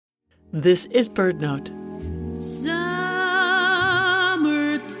This is BirdNote.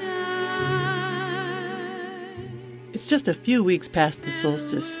 It's just a few weeks past the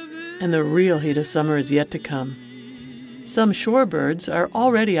solstice, and the real heat of summer is yet to come. Some shorebirds are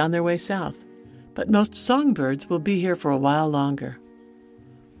already on their way south, but most songbirds will be here for a while longer.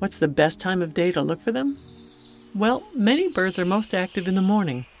 What's the best time of day to look for them? Well, many birds are most active in the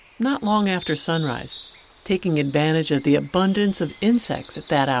morning, not long after sunrise, taking advantage of the abundance of insects at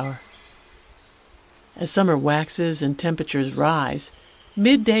that hour. As summer waxes and temperatures rise,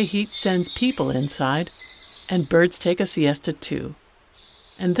 midday heat sends people inside, and birds take a siesta too.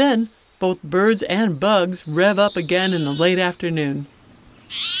 And then, both birds and bugs rev up again in the late afternoon.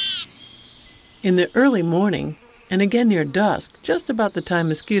 In the early morning, and again near dusk, just about the time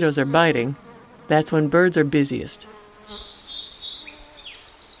mosquitoes are biting, that's when birds are busiest.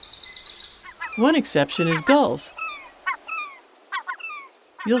 One exception is gulls.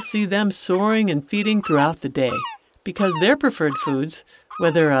 You'll see them soaring and feeding throughout the day, because their preferred foods,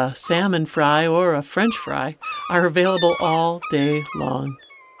 whether a salmon fry or a French fry, are available all day long.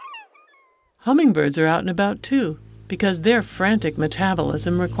 Hummingbirds are out and about too, because their frantic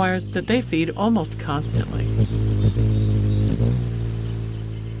metabolism requires that they feed almost constantly.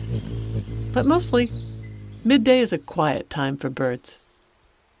 But mostly, midday is a quiet time for birds.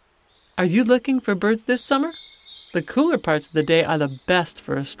 Are you looking for birds this summer? The cooler parts of the day are the best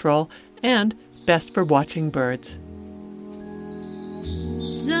for a stroll and best for watching birds.